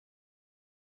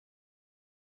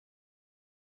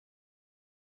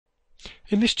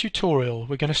In this tutorial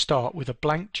we're going to start with a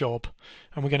blank job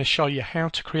and we're going to show you how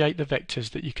to create the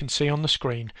vectors that you can see on the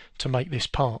screen to make this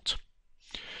part.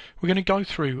 We're going to go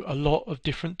through a lot of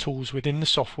different tools within the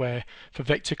software for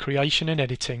vector creation and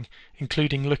editing,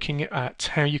 including looking at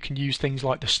how you can use things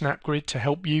like the snap grid to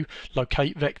help you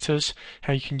locate vectors,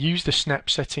 how you can use the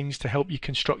snap settings to help you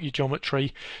construct your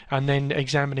geometry, and then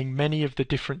examining many of the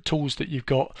different tools that you've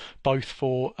got both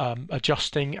for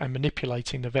adjusting and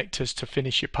manipulating the vectors to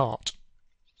finish your part.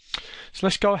 So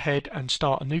let's go ahead and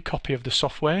start a new copy of the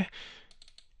software.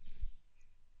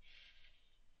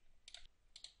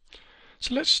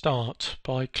 So let's start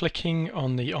by clicking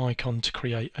on the icon to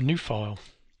create a new file.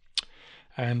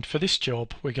 And for this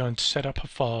job we're going to set up a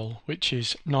file which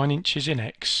is 9 inches in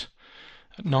X,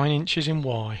 9 inches in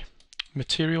Y.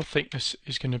 Material thickness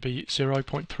is going to be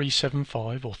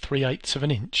 0.375 or 3/8 of an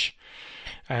inch.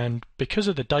 And because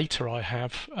of the data I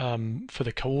have for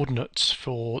the coordinates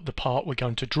for the part we're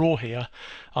going to draw here,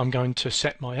 I'm going to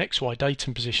set my XY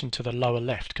datum position to the lower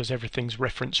left because everything's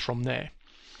referenced from there.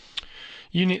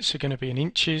 Units are going to be in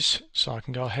inches, so I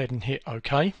can go ahead and hit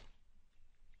OK.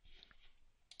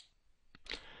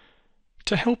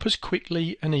 To help us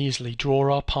quickly and easily draw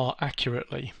our part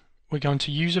accurately, we're going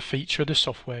to use a feature of the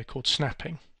software called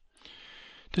snapping.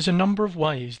 There's a number of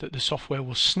ways that the software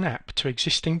will snap to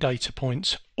existing data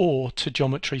points or to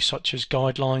geometry such as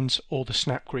guidelines or the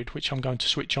snap grid, which I'm going to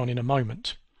switch on in a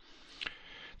moment.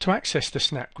 To access the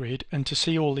snap grid and to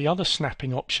see all the other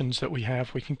snapping options that we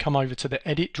have, we can come over to the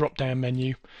Edit drop-down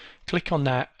menu, click on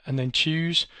that and then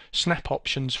choose Snap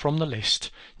Options from the list.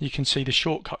 You can see the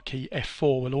shortcut key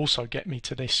F4 will also get me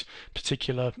to this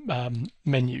particular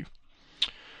menu.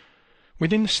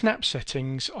 Within the snap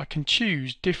settings, I can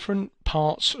choose different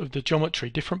parts of the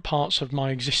geometry, different parts of my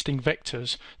existing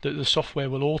vectors that the software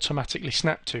will automatically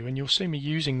snap to, and you'll see me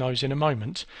using those in a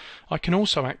moment. I can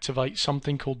also activate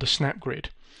something called the snap grid.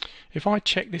 If I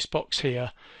check this box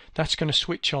here, that's going to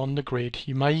switch on the grid.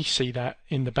 You may see that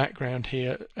in the background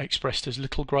here expressed as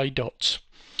little grey dots.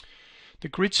 The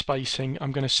grid spacing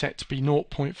I'm going to set to be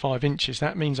 0.5 inches.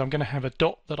 That means I'm going to have a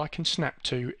dot that I can snap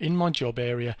to in my job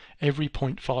area every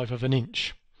 0.5 of an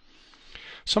inch.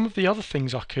 Some of the other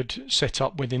things I could set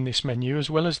up within this menu, as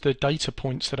well as the data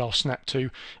points that I'll snap to,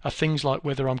 are things like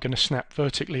whether I'm going to snap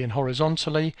vertically and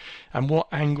horizontally and what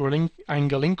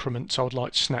angle increments I would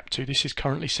like to snap to. This is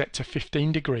currently set to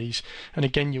 15 degrees, and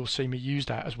again you'll see me use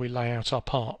that as we lay out our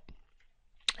part.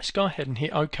 Let's go ahead and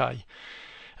hit OK.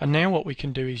 And now what we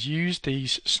can do is use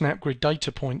these snap grid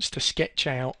data points to sketch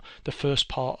out the first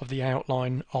part of the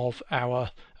outline of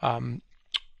our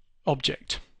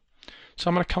object. So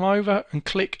I'm going to come over and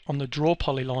click on the Draw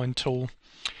Polyline tool,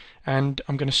 and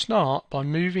I'm going to start by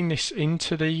moving this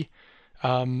into the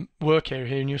work area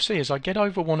here, and you'll see as I get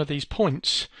over one of these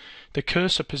points, the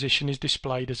cursor position is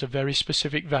displayed as a very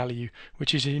specific value,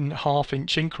 which is in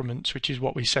half-inch increments, which is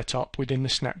what we set up within the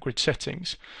snap grid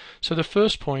settings. So the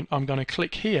first point I'm going to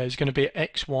click here is going to be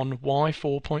at X1, Y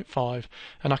 4.5,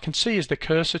 and I can see as the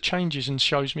cursor changes and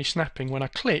shows me snapping, when I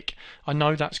click, I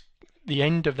know that's the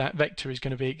end of that vector is going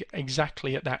to be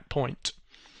exactly at that point.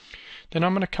 Then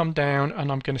I'm going to come down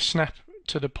and I'm going to snap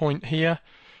to the point here,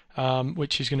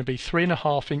 which is going to be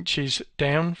 3.5 inches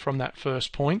down from that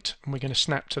first point, and we're going to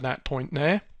snap to that point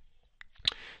there.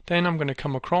 Then I'm going to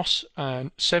come across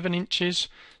and 7 inches,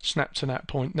 snap to that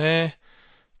point there,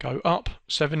 go up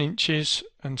 7 inches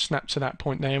and snap to that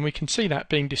point there, and we can see that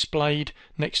being displayed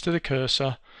next to the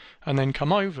cursor, and then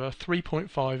come over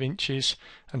 3.5 inches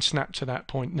and snap to that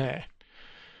point there.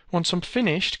 Once I'm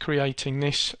finished creating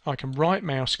this, I can right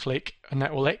mouse click and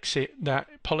that will exit that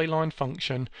polyline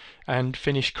function and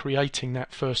finish creating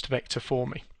that first vector for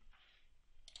me.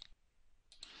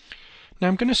 Now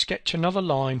I'm going to sketch another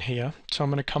line here, so I'm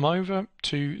going to come over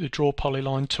to the Draw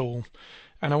Polyline tool,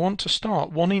 and I want to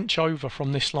start 1 inch over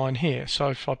from this line here. So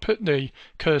if I put the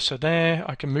cursor there,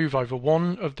 I can move over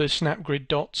one of the snap grid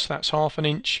dots, that's 1/2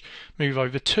 inch, move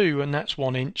over 2 and that's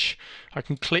 1 inch. I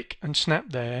can click and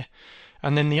snap there,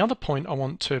 and then the other point I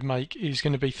want to make is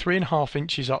going to be 3.5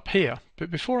 inches up here. But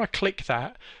before I click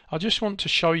that, I just want to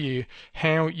show you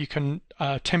how you can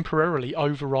temporarily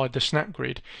override the snap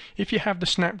grid. If you have the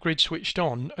snap grid switched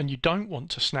on and you don't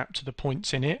want to snap to the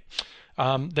points in it,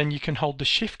 then you can hold the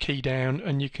Shift key down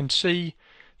and you can see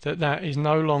that that is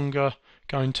no longer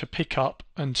going to pick up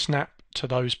and snap to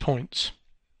those points.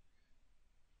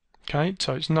 Okay,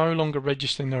 so it's no longer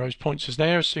registering those points as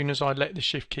there. As soon as I let the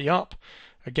Shift key up,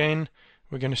 again,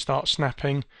 we're going to start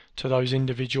snapping to those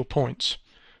individual points.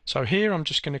 So here I'm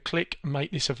just going to click and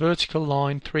make this a vertical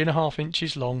line 3.5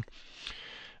 inches long,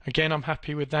 Again, I'm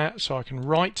happy with that, so I can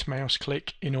right mouse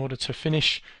click in order to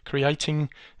finish creating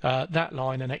that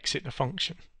line and exit the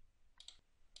function.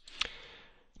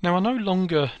 Now I no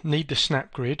longer need the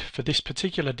snap grid for this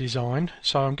particular design,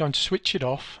 so I'm going to switch it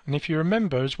off. And if you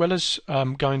remember, as well as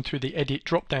going through the edit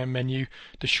drop down menu,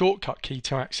 the shortcut key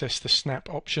to access the snap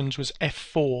options was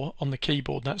F4 on the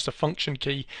keyboard. That's the function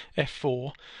key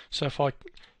F4. So if I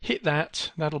hit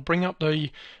that, that'll bring up the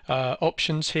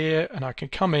options here, and I can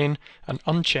come in and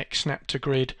uncheck snap to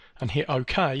grid and hit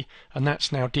OK, and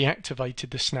that's now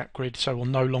deactivated the snap grid, so we'll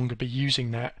no longer be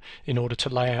using that in order to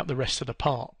lay out the rest of the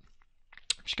part.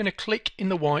 I'm just going to click in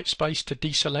the white space to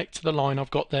deselect the line I've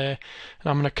got there, and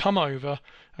I'm going to come over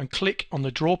and click on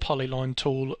the draw polyline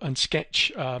tool and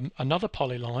sketch another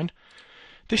polyline.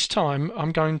 This time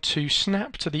I'm going to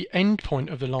snap to the end point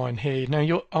of the line here.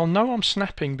 Now I'll know I'm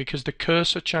snapping because the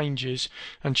cursor changes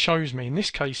and shows me. In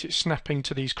this case it's snapping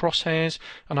to these crosshairs,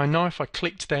 and I know if I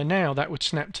clicked there now that would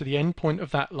snap to the end point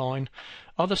of that line.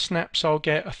 Other snaps I'll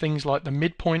get are things like the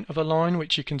midpoint of a line,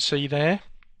 which you can see there,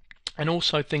 and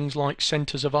also things like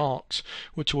centers of arcs,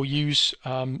 which we'll use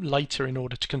later in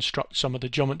order to construct some of the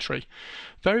geometry.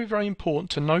 Very, very important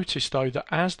to notice though that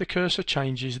as the cursor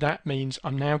changes, that means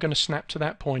I'm now going to snap to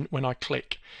that point when I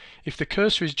click. If the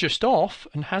cursor is just off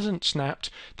and hasn't snapped,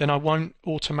 then I won't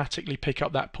automatically pick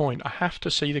up that point. I have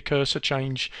to see the cursor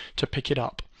change to pick it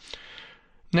up.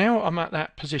 Now I'm at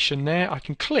that position there, I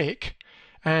can click,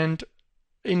 and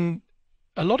in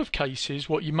a lot of cases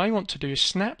what you may want to do is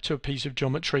snap to a piece of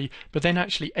geometry but then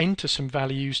actually enter some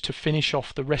values to finish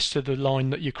off the rest of the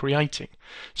line that you're creating.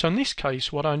 So in this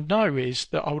case what I know is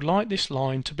that I would like this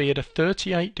line to be at a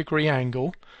 38-degree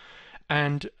angle,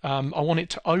 and I want it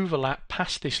to overlap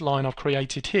past this line I've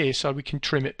created here so we can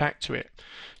trim it back to it.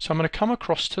 So I'm going to come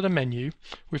across to the menu.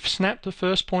 We've snapped the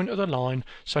first point of the line,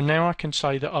 so now I can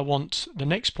say that I want the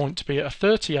next point to be at a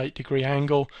 38-degree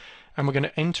angle, and we're going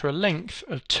to enter a length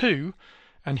of 2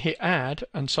 and hit add,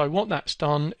 and so what that's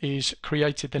done is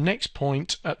created the next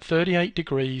point at 38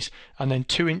 degrees and then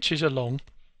 2 inches along.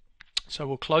 So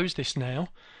we'll close this now,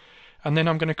 and then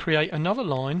I'm going to create another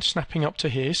line snapping up to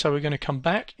here. So we're going to come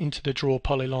back into the draw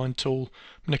polyline tool.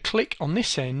 I'm going to click on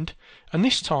this end, and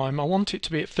this time I want it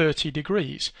to be at 30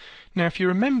 degrees. Now if you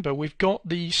remember, we've got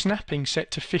the snapping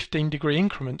set to 15-degree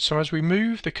increments, so as we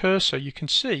move the cursor you can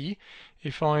see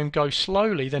if I go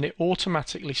slowly then it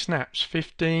automatically snaps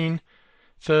 15,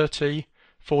 30,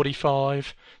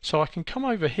 45, so I can come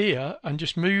over here and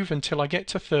just move until I get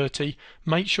to 30,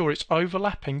 make sure it's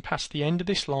overlapping past the end of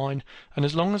this line, and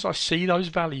as long as I see those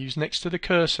values next to the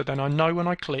cursor then I know when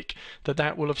I click that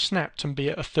that will have snapped and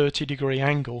be at a 30-degree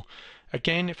angle.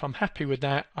 Again, if I'm happy with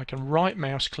that, I can right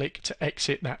mouse click to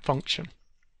exit that function.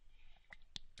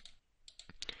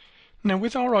 Now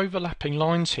with our overlapping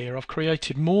lines here, I've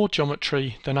created more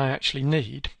geometry than I actually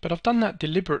need, but I've done that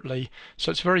deliberately,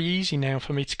 so it's very easy now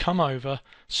for me to come over,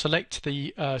 select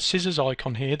the scissors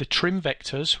icon here, the trim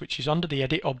vectors, which is under the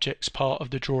edit objects part of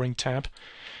the drawing tab.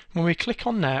 When we click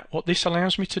on that, what this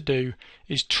allows me to do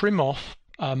is trim off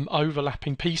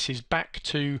overlapping pieces back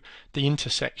to the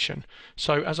intersection.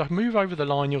 So as I move over the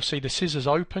line you'll see the scissors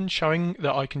open, showing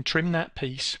that I can trim that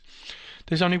piece.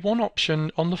 There's only one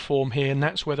option on the form here, and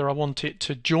that's whether I want it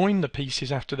to join the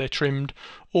pieces after they're trimmed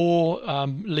or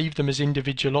leave them as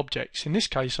individual objects. In this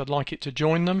case I'd like it to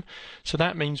join them, so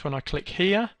that means when I click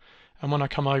here and when I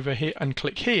come over here and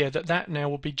click here that now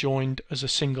will be joined as a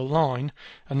single line,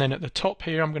 and then at the top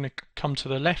here I'm going to come to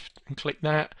the left and click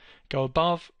that, go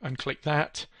above and click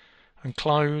that and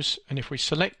close, and if we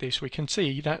select this we can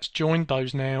see that's joined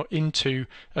those now into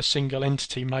a single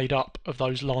entity made up of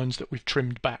those lines that we've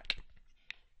trimmed back.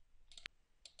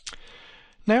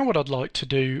 Now what I'd like to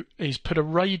do is put a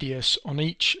radius on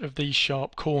each of these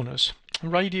sharp corners. A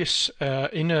radius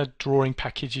in a drawing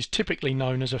package is typically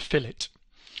known as a fillet.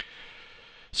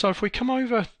 So if we come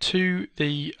over to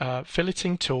the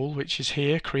filleting tool, which is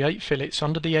here, create fillets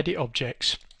under the edit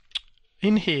objects,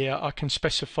 in here I can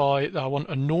specify that I want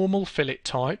a normal fillet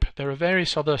type. There are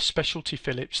various other specialty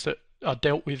fillets that are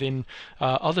dealt with in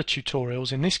other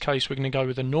tutorials. In this case we're going to go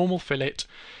with a normal fillet,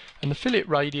 and the fillet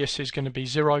radius is going to be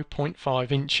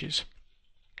 0.5 inches.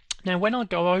 Now when I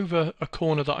go over a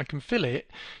corner that I can fillet,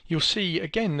 you'll see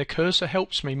again the cursor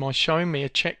helps me by showing me a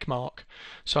check mark.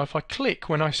 So if I click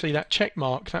when I see that check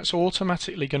mark, that's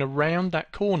automatically going to round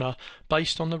that corner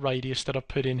based on the radius that I've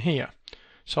put in here.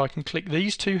 So I can click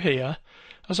these two here.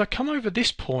 As I come over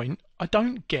this point, I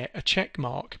don't get a check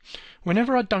mark.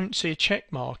 Whenever I don't see a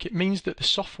check mark, it means that the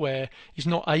software is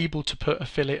not able to put a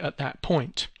fillet at that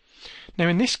point. Now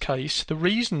in this case, the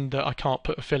reason that I can't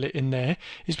put a fillet in there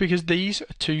is because these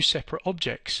are two separate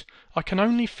objects. I can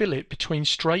only fillet between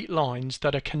straight lines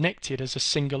that are connected as a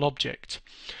single object.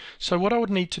 So what I would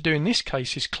need to do in this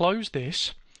case is close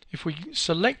this. If we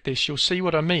select this, you'll see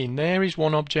what I mean. There is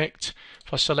one object.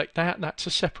 If I select that, that's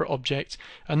a separate object,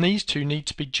 and these two need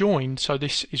to be joined, so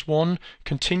this is one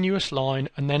continuous line,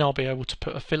 and then I'll be able to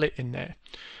put a fillet in there.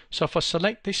 So if I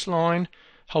select this line,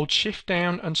 hold shift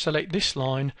down and select this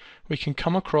line, we can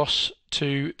come across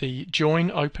to the join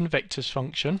open vectors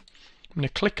function. I'm going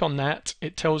to click on that.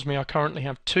 It tells me I currently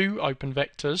have two open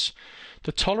vectors.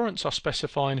 The tolerance I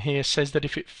specify in here says that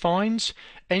if it finds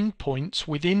endpoints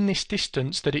within this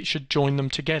distance, that it should join them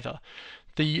together.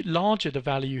 The larger the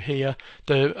value here,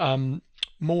 the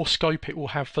more scope it will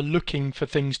have for looking for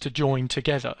things to join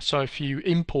together. So if you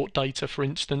import data, for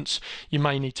instance, you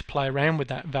may need to play around with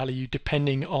that value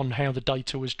depending on how the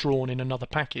data was drawn in another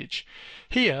package.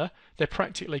 Here, they're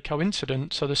practically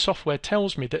coincident, so the software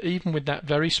tells me that even with that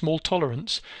very small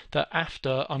tolerance, that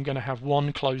after I'm going to have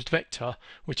one closed vector,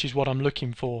 which is what I'm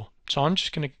looking for. So I'm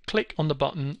just going to click on the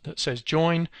button that says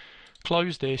join,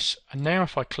 close this, and now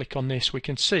if I click on this, we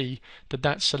can see that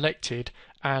that's selected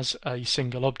as a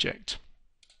single object.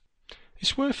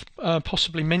 It's worth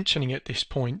possibly mentioning at this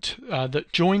point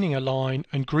that joining a line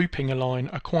and grouping a line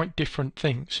are quite different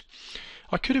things.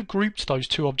 I could have grouped those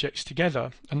two objects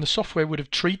together, and the software would have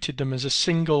treated them as a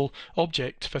single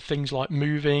object for things like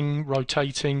moving,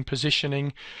 rotating,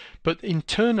 positioning, but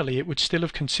internally it would still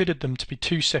have considered them to be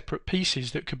two separate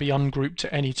pieces that could be ungrouped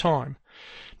at any time.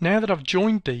 Now that I've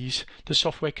joined these, the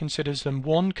software considers them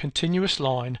one continuous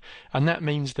line, and that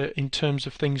means that in terms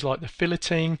of things like the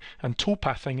filleting and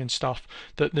toolpathing and stuff,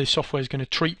 that the software is going to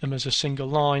treat them as a single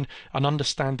line and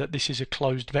understand that this is a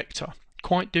closed vector.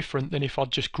 Quite different than if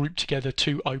I'd just grouped together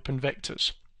two open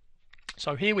vectors.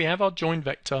 So here we have our join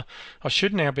vector. I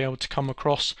should now be able to come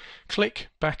across, click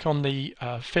back on the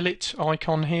fillet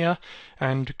icon here,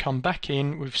 and come back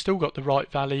in. We've still got the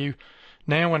right value.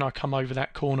 Now when I come over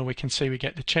that corner, we can see we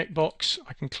get the checkbox.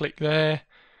 I can click there,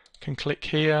 can click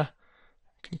here,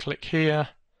 can click here,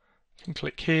 can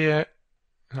click here,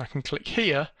 and I can click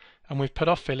here, and we've put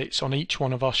our fillets on each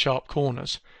one of our sharp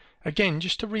corners. Again,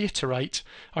 just to reiterate,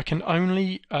 I can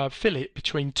only fillet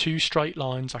between two straight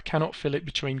lines. I cannot fillet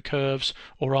between curves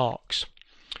or arcs.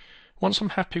 Once I'm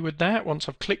happy with that, once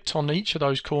I've clicked on each of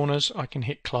those corners, I can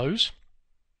hit close.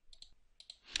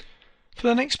 For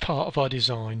the next part of our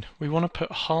design, we want to put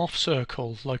a half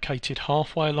circle located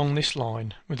halfway along this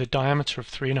line with a diameter of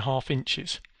 3.5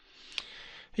 inches.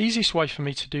 The easiest way for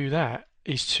me to do that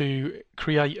is to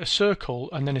create a circle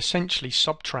and then essentially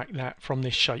subtract that from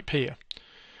this shape here.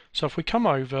 So if we come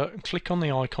over and click on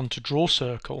the icon to draw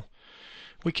circle,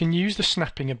 we can use the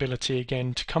snapping ability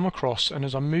again to come across, and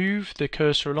as I move the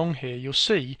cursor along here, you'll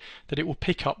see that it will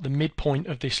pick up the midpoint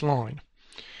of this line.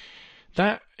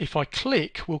 That, if I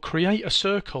click, will create a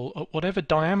circle at whatever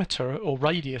diameter or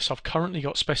radius I've currently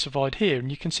got specified here, and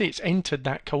you can see it's entered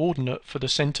that coordinate for the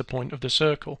center point of the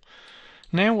circle.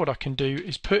 Now what I can do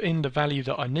is put in the value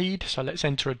that I need, so let's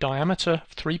enter a diameter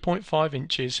of 3.5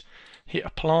 inches, hit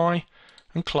apply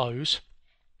and close.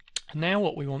 And now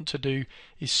what we want to do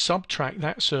is subtract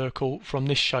that circle from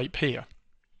this shape here.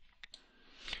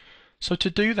 So to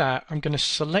do that, I'm going to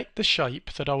select the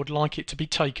shape that I would like it to be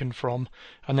taken from,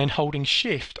 and then holding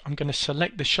shift, I'm going to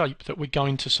select the shape that we're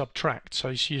going to subtract. So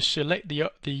you select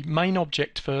the main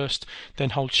object first,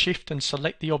 then hold shift and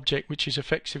select the object which is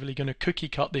effectively going to cookie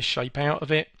cut this shape out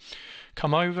of it.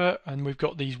 Come over, and we've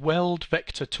got these weld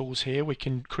vector tools here. We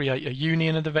can create a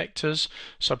union of the vectors,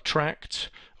 subtract,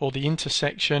 or the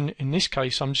intersection. In this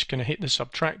case, I'm just going to hit the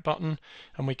subtract button,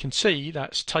 and we can see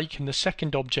that's taken the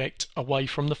second object away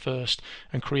from the first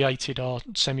and created our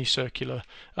semicircular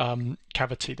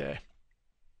cavity there.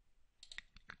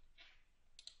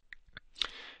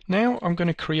 Now I'm going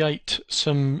to create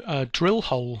some drill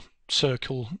hole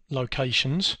circle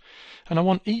locations, and I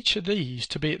want each of these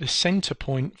to be at the center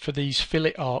point for these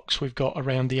fillet arcs we've got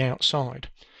around the outside.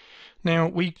 Now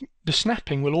the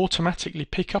snapping will automatically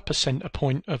pick up a center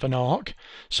point of an arc,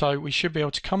 so we should be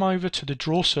able to come over to the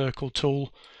draw circle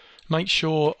tool, make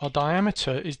sure our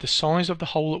diameter is the size of the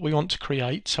hole that we want to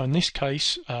create, so in this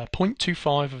case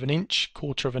 0.25 of an inch,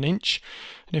 quarter of an inch,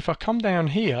 and if I come down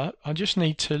here I just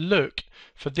need to look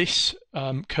for this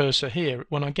cursor here.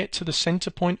 When I get to the center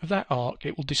point of that arc,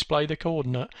 it will display the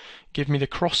coordinate, give me the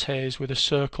crosshairs with a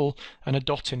circle and a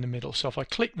dot in the middle. So if I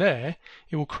click there,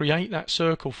 it will create that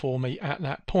circle for me at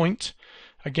that point.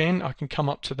 Again, I can come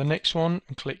up to the next one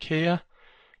and click here.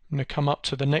 I'm going to come up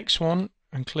to the next one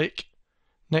and click,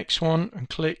 next one and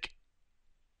click.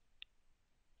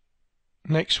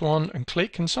 next one, and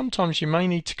click. And sometimes you may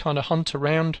need to kind of hunt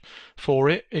around for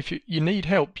it. If you need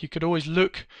help, you could always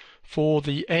look for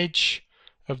the edge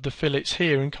of the fillets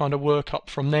here and kind of work up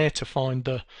from there to find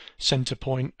the center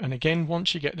point. And again,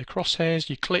 once you get the crosshairs,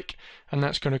 you click, and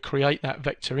that's going to create that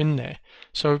vector in there.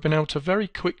 So we've been able to very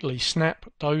quickly snap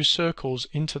those circles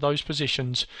into those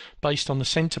positions based on the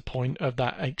center point of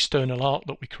that external arc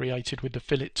that we created with the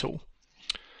fillet tool.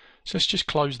 So let's just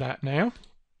close that now.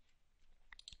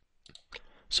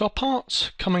 So our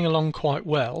part's coming along quite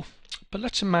well, but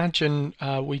let's imagine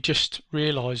we just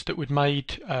realized that we'd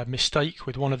made a mistake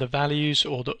with one of the values,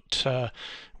 or that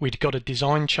we'd got a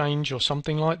design change or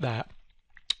something like that,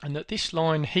 and that this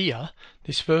line here,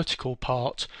 this vertical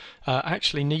part,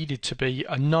 actually needed to be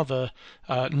another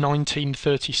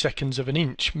 19/32 of an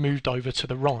inch moved over to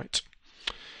the right.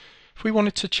 If we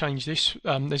wanted to change this,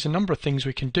 there's a number of things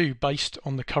we can do based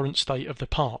on the current state of the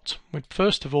part. We'd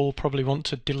first of all probably want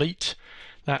to delete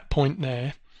that point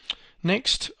there.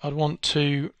 Next, I'd want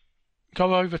to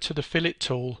go over to the fillet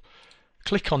tool,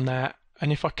 click on that,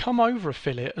 and if I come over a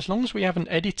fillet, as long as we haven't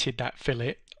edited that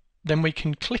fillet, then we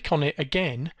can click on it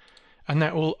again and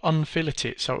that will unfillet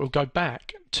it, so it will go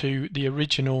back to the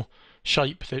original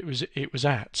shape that it was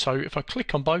at. So if I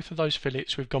click on both of those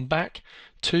fillets, we've gone back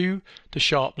to the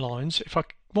sharp lines. If I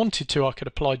wanted to, I could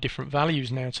apply different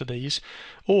values now to these,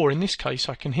 or in this case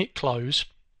I can hit close.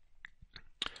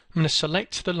 I'm going to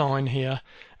select the line here,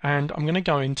 and I'm going to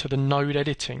go into the node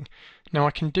editing. Now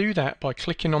I can do that by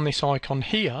clicking on this icon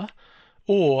here,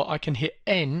 or I can hit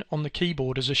N on the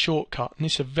keyboard as a shortcut, and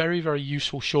this is a very, very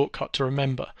useful shortcut to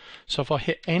remember. So if I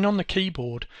hit N on the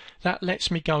keyboard, that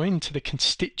lets me go into the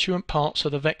constituent parts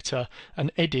of the vector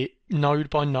and edit node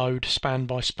by node, span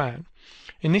by span.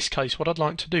 In this case, what I'd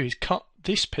like to do is cut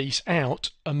this piece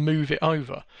out and move it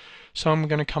over. So I'm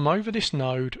going to come over this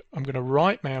node, I'm going to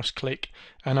right mouse click,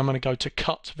 and I'm going to go to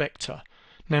cut vector.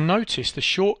 Now notice the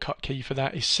shortcut key for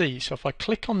that is C, so if I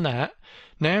click on that,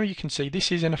 now you can see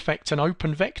this is in effect an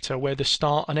open vector where the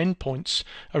start and end points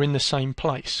are in the same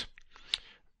place.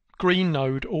 Green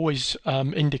node always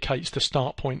indicates the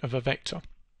start point of a vector.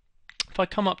 If I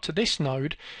come up to this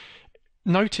node,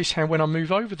 notice how when I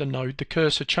move over the node, the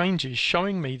cursor changes,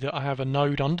 showing me that I have a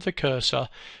node under the cursor.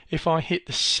 If I hit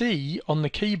the C on the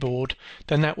keyboard,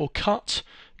 then that will cut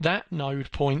that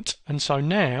node point, and so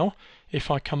now if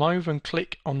I come over and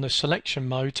click on the selection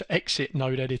mode to exit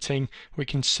node editing, we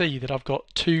can see that I've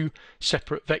got two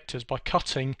separate vectors. By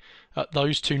cutting at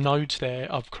those two nodes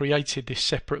there, I've created this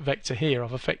separate vector here.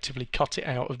 I've effectively cut it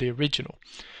out of the original.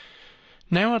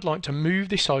 Now I'd like to move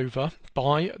this over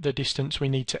by the distance we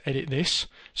need to edit this.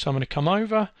 So I'm going to come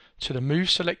over to the Move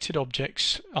Selected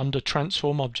Objects under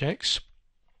Transform Objects,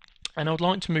 and I would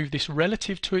like to move this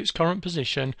relative to its current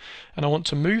position, and I want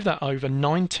to move that over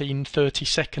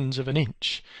 19/32 of an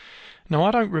inch. Now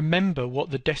I don't remember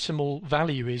what the decimal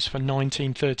value is for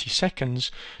 19/32,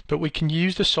 but we can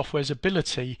use the software's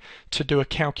ability to do a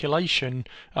calculation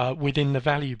within the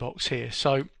value box here.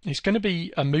 So it's going to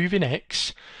be a move in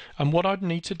X, and what I'd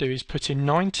need to do is put in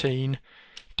 19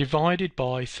 divided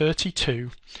by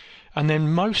 32, and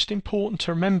then most important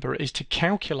to remember is to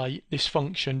calculate this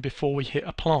function before we hit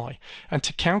apply. And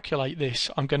to calculate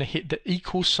this, I'm going to hit the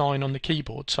equal sign on the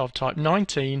keyboard. So I've typed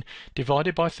 19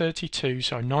 divided by 32,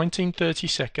 so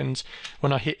 19/32.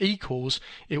 When I hit equals,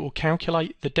 it will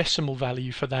calculate the decimal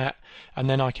value for that, and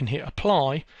then I can hit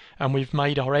apply, and we've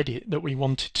made our edit that we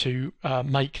wanted to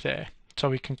make there. So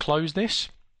we can close this.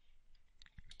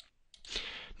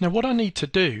 Now what I need to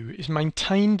do is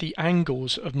maintain the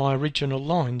angles of my original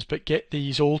lines, but get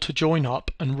these all to join up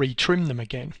and retrim them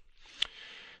again.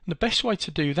 The best way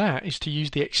to do that is to use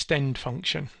the extend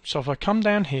function. So if I come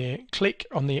down here, click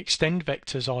on the extend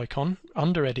vectors icon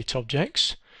under edit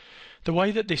objects, the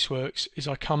way that this works is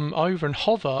I come over and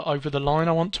hover over the line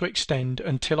I want to extend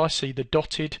until I see the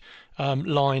dotted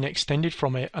line extended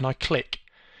from it, and I click.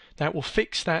 That will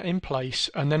fix that in place,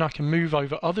 and then I can move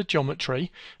over other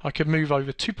geometry. I could move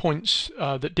over 2 points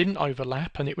that didn't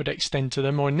overlap and it would extend to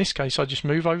them, or in this case I just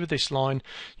move over this line.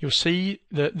 You'll see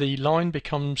that the line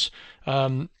becomes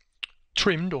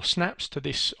trimmed or snaps to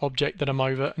this object that I'm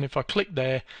over, and if I click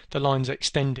there, the line's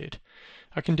extended.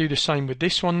 I can do the same with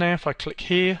this one now. If I click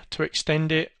here to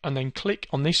extend it and then click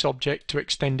on this object to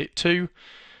extend it too,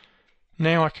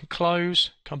 now I can close,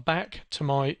 come back to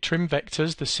my trim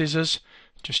vectors, the scissors,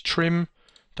 just trim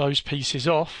those pieces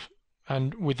off,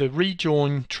 and with the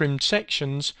rejoin trimmed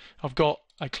sections I've got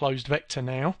a closed vector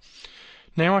now.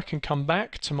 Now I can come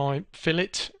back to my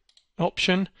fillet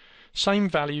option, same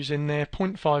values in there,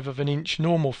 0.5 of an inch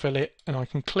normal fillet, and I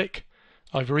can click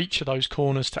over each of those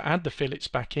corners to add the fillets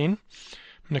back in.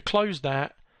 I'm going to close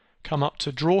that, come up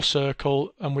to draw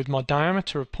circle, and with my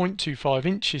diameter of 0.25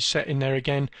 inches set in there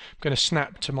again, I'm going to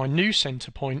snap to my new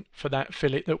center point for that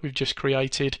fillet that we've just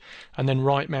created, and then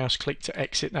right mouse click to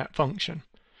exit that function.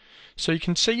 So you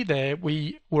can see there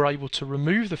we were able to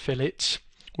remove the fillets.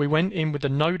 We went in with the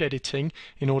node editing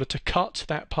in order to cut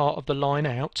that part of the line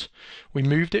out. We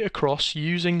moved it across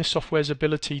using the software's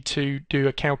ability to do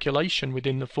a calculation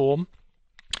within the form.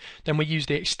 Then we used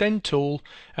the extend tool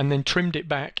and then trimmed it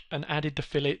back and added the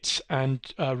fillets and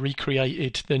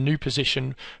recreated the new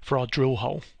position for our drill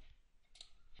hole.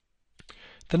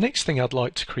 The next thing I'd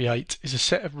like to create is a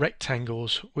set of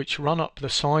rectangles which run up the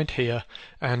side here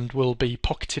and will be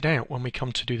pocketed out when we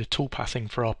come to do the toolpathing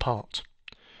for our part.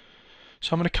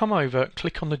 So I'm going to come over,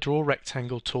 click on the Draw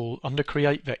Rectangle tool under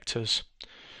Create Vectors,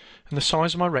 and the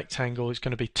size of my rectangle is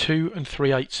going to be 2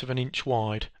 3/8 of an inch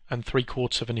wide and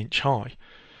 3/4 of an inch high.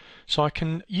 So I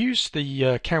can use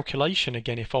the calculation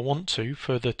again if I want to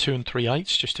for the 2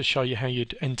 3/8 just to show you how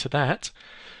you'd enter that.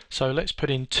 So let's put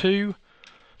in 2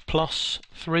 plus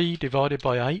 3 divided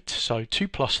by 8, so 2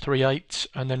 plus 3/8,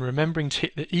 and then remembering to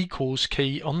hit the equals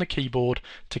key on the keyboard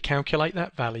to calculate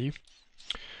that value.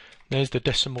 There's the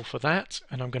decimal for that,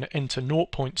 and I'm going to enter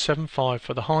 0.75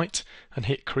 for the height and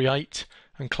hit create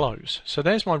and close. So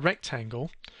there's my rectangle.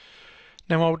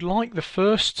 Now I would like the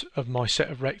first of my set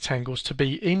of rectangles to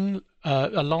be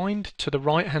aligned to the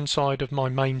right hand side of my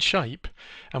main shape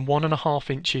and 1.5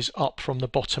 inches up from the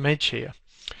bottom edge here.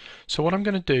 So what I'm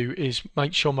going to do is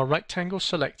make sure my rectangle is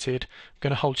selected. I'm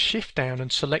going to hold shift down and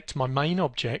select my main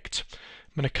object.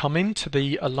 I'm going to come into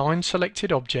the Align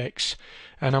Selected Objects,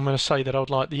 and I'm going to say that I would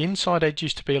like the inside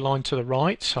edges to be aligned to the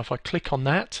right. So if I click on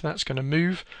that, that's going to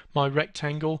move my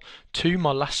rectangle to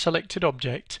my last selected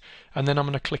object, and then I'm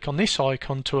going to click on this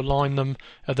icon to align them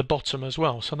at the bottom as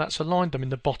well. So that's aligned them in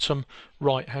the bottom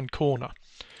right hand corner.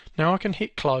 Now I can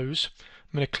hit close.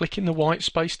 I'm going to click in the white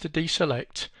space to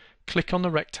deselect, click on the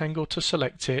rectangle to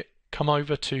select it, come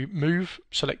over to Move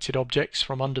Selected Objects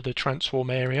from under the transform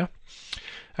area,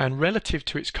 and relative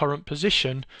to its current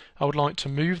position I would like to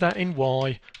move that in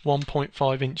Y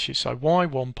 1.5 inches. So Y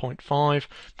 1.5, I'm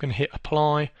going to hit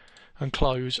apply and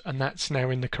close, and that's now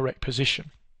in the correct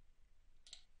position.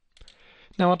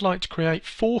 Now I'd like to create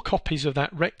 4 copies of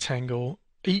that rectangle,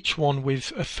 each one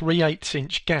with a 3/8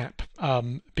 inch gap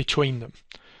between them.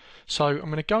 So I'm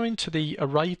going to go into the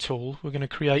array tool. We're going to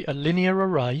create a linear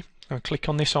array. I'll click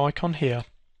on this icon here,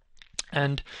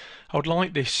 and I would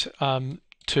like this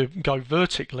to go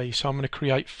vertically, so I'm going to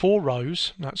create 4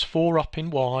 rows. That's 4 up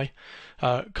in Y.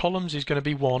 Columns is going to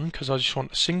be 1 because I just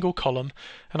want a single column,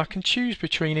 and I can choose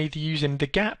between either using the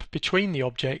gap between the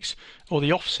objects or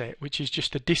the offset, which is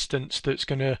just the distance that's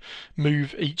going to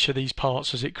move each of these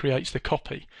parts as it creates the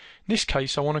copy. In this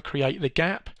case I want to create the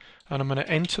gap, and I'm going to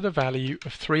enter the value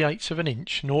of 3/8 of an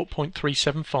inch,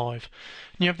 0.375.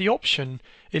 And you have the option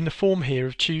in the form here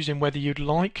of choosing whether you'd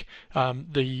like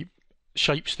the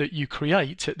shapes that you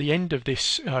create at the end of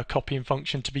this copying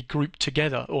function to be grouped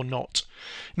together or not.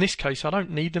 In this case I don't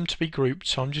need them to be grouped,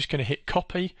 so I'm just going to hit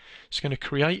copy. It's going to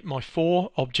create my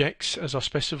 4 objects as I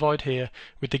specified here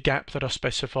with the gap that I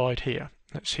specified here.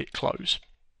 Let's hit close.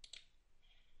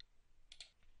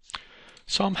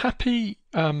 So I'm happy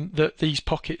that these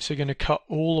pockets are going to cut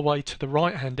all the way to the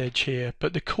right hand edge here,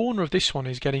 but the corner of this one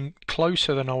is getting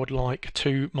closer than I would like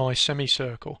to my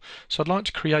semicircle. So I'd like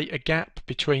to create a gap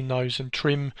between those and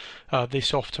trim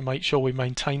this off to make sure we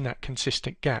maintain that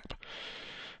consistent gap.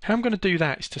 How I'm going to do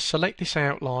that is to select this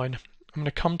outline. I'm going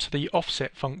to come to the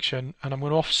offset function, and I'm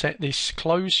going to offset this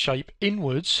closed shape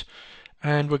inwards,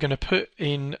 and we're going to put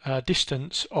in a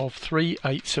distance of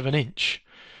 3/8 of an inch.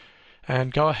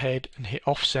 And go ahead and hit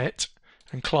offset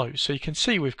and close. So you can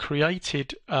see we've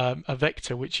created a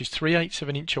vector which is 3/8 of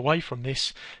an inch away from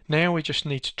this. Now we just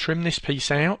need to trim this piece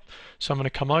out. So I'm going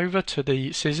to come over to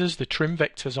the scissors, the trim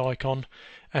vectors icon,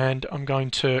 and I'm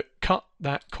going to cut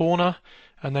that corner,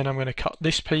 and then I'm going to cut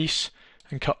this piece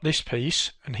and cut this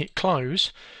piece and hit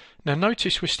close. Now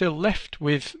notice we're still left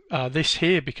with this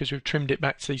here because we've trimmed it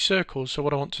back to these circles. So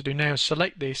what I want to do now is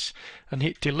select this and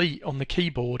hit delete on the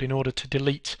keyboard in order to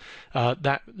delete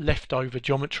that leftover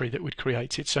geometry that we'd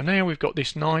created. So now we've got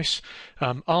this nice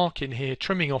arc in here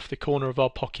trimming off the corner of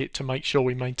our pocket to make sure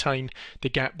we maintain the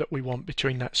gap that we want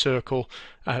between that circle,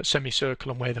 semicircle,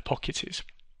 and where the pocket is.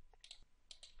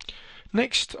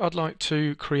 Next, I'd like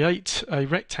to create a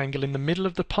rectangle in the middle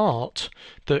of the part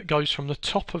that goes from the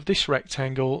top of this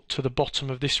rectangle to the bottom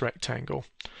of this rectangle.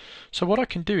 So what I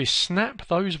can do is snap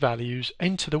those values,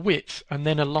 enter the width, and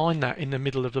then align that in the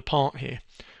middle of the part here.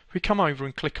 If we come over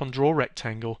and click on Draw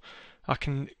Rectangle, I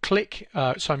can click,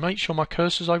 so make sure my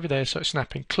cursor's over there so it's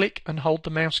snapping. Click and hold the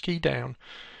mouse key down.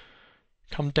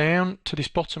 come down to this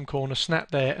bottom corner,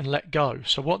 snap there and let go.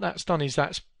 So what that's done is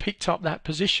that's picked up that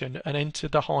position and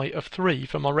entered the height of 3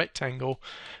 for my rectangle.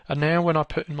 And now when I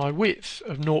put in my width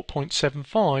of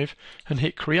 0.75 and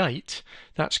hit create,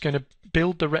 that's going to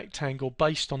build the rectangle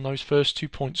based on those first 2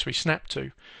 points we snapped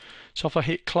to. So if I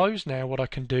hit close now, what I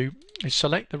can do is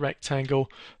select the rectangle,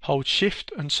 hold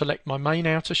shift and select my main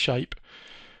outer shape,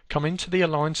 come into the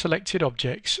align selected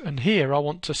objects, and here I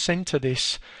want to center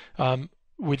this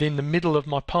within the middle of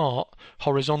my part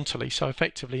horizontally, so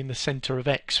effectively in the center of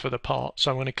X for the part.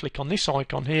 So I'm going to click on this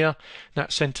icon here,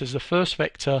 that centers the first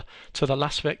vector to the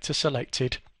last vector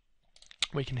selected.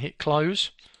 We can hit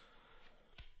close.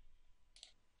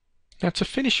 Now to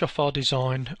finish off our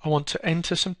design, I want to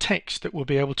enter some text that we'll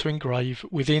be able to engrave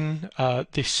within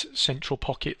this central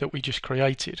pocket that we just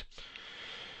created.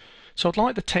 So I'd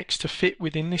like the text to fit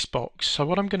within this box, so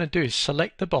what I'm going to do is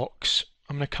select the box.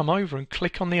 I'm going to come over and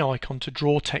click on the icon to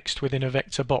draw text within a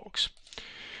vector box.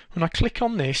 When I click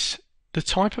on this, the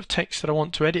type of text that I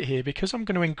want to edit here, because I'm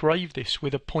going to engrave this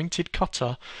with a pointed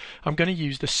cutter, I'm going to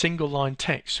use the single line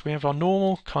text. We have our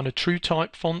normal kind of true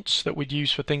type fonts that we'd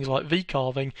use for things like V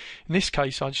carving. In this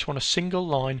case, I just want a single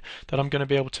line that I'm going to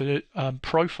be able to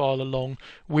profile along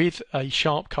with a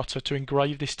sharp cutter to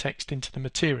engrave this text into the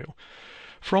material.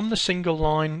 From the single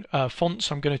line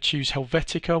fonts, I'm going to choose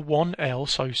Helvetica 1L,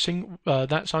 so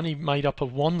that's only made up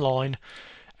of one line,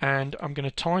 and I'm going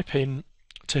to type in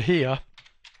to here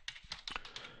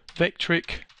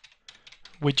Vectric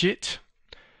Widget,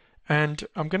 and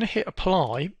I'm going to hit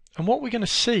apply, and what we're going to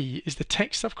see is the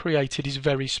text I've created is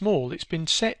very small. It's been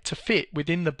set to fit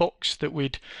within the box that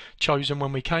we'd chosen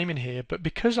when we came in here, but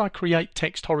because I create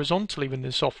text horizontally within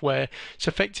the software, it's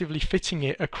effectively fitting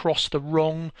it across the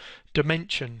wrong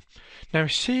dimension. Now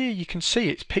here you can see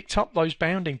it's picked up those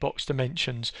bounding box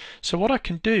dimensions, so what I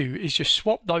can do is just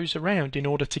swap those around in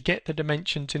order to get the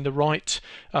dimensions in the right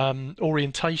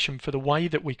orientation for the way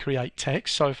that we create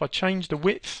text. So if I change the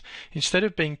width, instead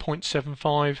of being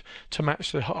 0.75 to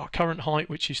match the current height,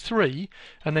 which is 3,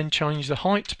 and then change the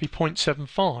height to be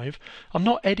 0.75, I'm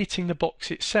not editing the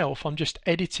box itself, I'm just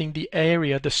editing the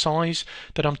area, the size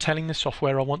that I'm telling the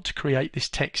software I want to create this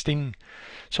text in.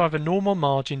 So I have a normal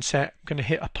margin set. I'm going to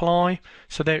hit apply.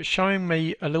 So there it's showing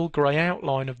me a little grey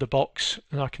outline of the box,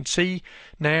 and I can see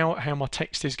now how my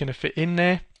text is going to fit in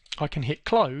there. I can hit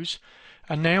close,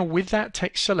 and now with that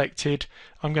text selected,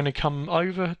 I'm going to come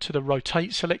over to the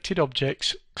rotate selected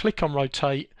objects, click on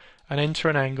rotate and enter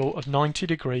an angle of 90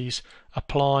 degrees,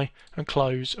 apply and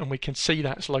close, and we can see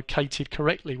that's located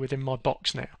correctly within my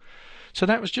box now. So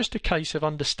that was just a case of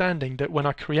understanding that when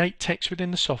I create text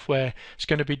within the software, it's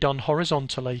going to be done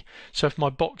horizontally. So if my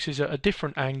box is at a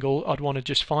different angle, I'd want to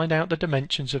just find out the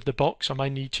dimensions of the box. I may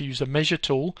need to use the measure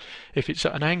tool. If it's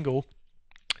at an angle,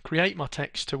 create my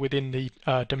text to within the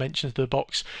dimensions of the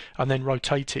box and then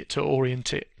rotate it to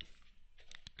orient it.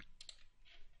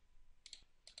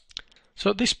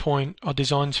 So at this point, our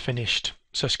design's finished.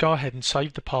 So let's go ahead and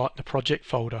save the part in the project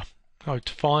folder. Go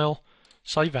to File,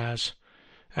 Save As,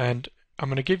 and I'm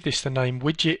going to give this the name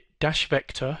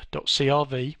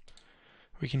widget-vector.crv.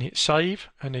 We can hit save,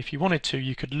 and if you wanted to,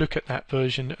 you could look at that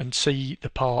version and see the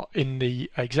part in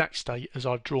the exact state as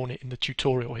I've drawn it in the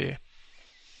tutorial here.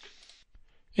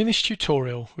 In this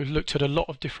tutorial, we've looked at a lot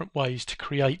of different ways to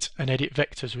create and edit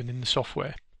vectors within the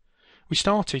software. We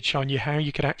started showing you how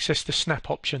you could access the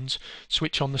snap options,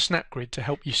 switch on the snap grid to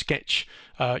help you sketch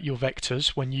your vectors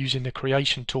when using the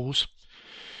creation tools.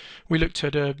 We looked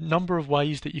at a number of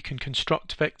ways that you can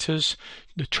construct vectors,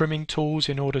 the trimming tools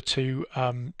in order to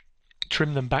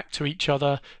trim them back to each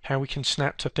other, how we can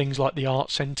snap to things like the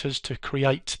art centers to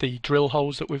create the drill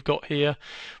holes that we've got here.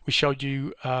 We showed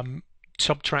you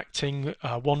subtracting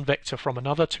one vector from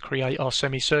another to create our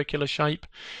semicircular shape.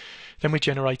 Then we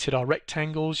generated our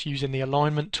rectangles using the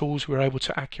alignment tools. We were able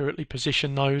to accurately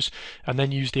position those and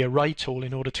then use the array tool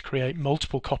in order to create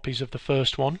multiple copies of the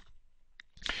first one.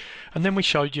 And then we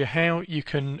showed you how you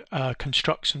can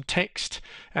construct some text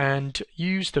and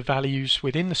use the values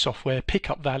within the software, pick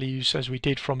up values as we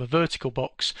did from a vertical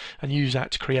box, and use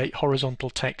that to create horizontal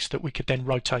text that we could then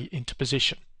rotate into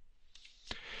position.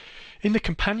 In the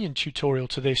companion tutorial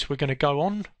to this, we're going to go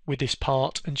on with this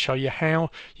part and show you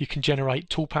how you can generate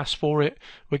toolpaths for it.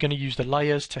 We're going to use the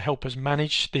layers to help us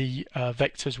manage the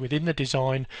vectors within the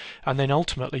design, and then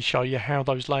ultimately show you how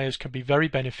those layers can be very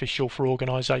beneficial for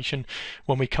organization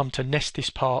when we come to nest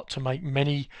this part to make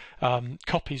many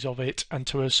copies of it and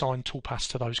to assign toolpaths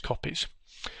to those copies.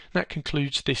 That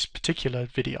concludes this particular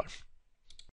video.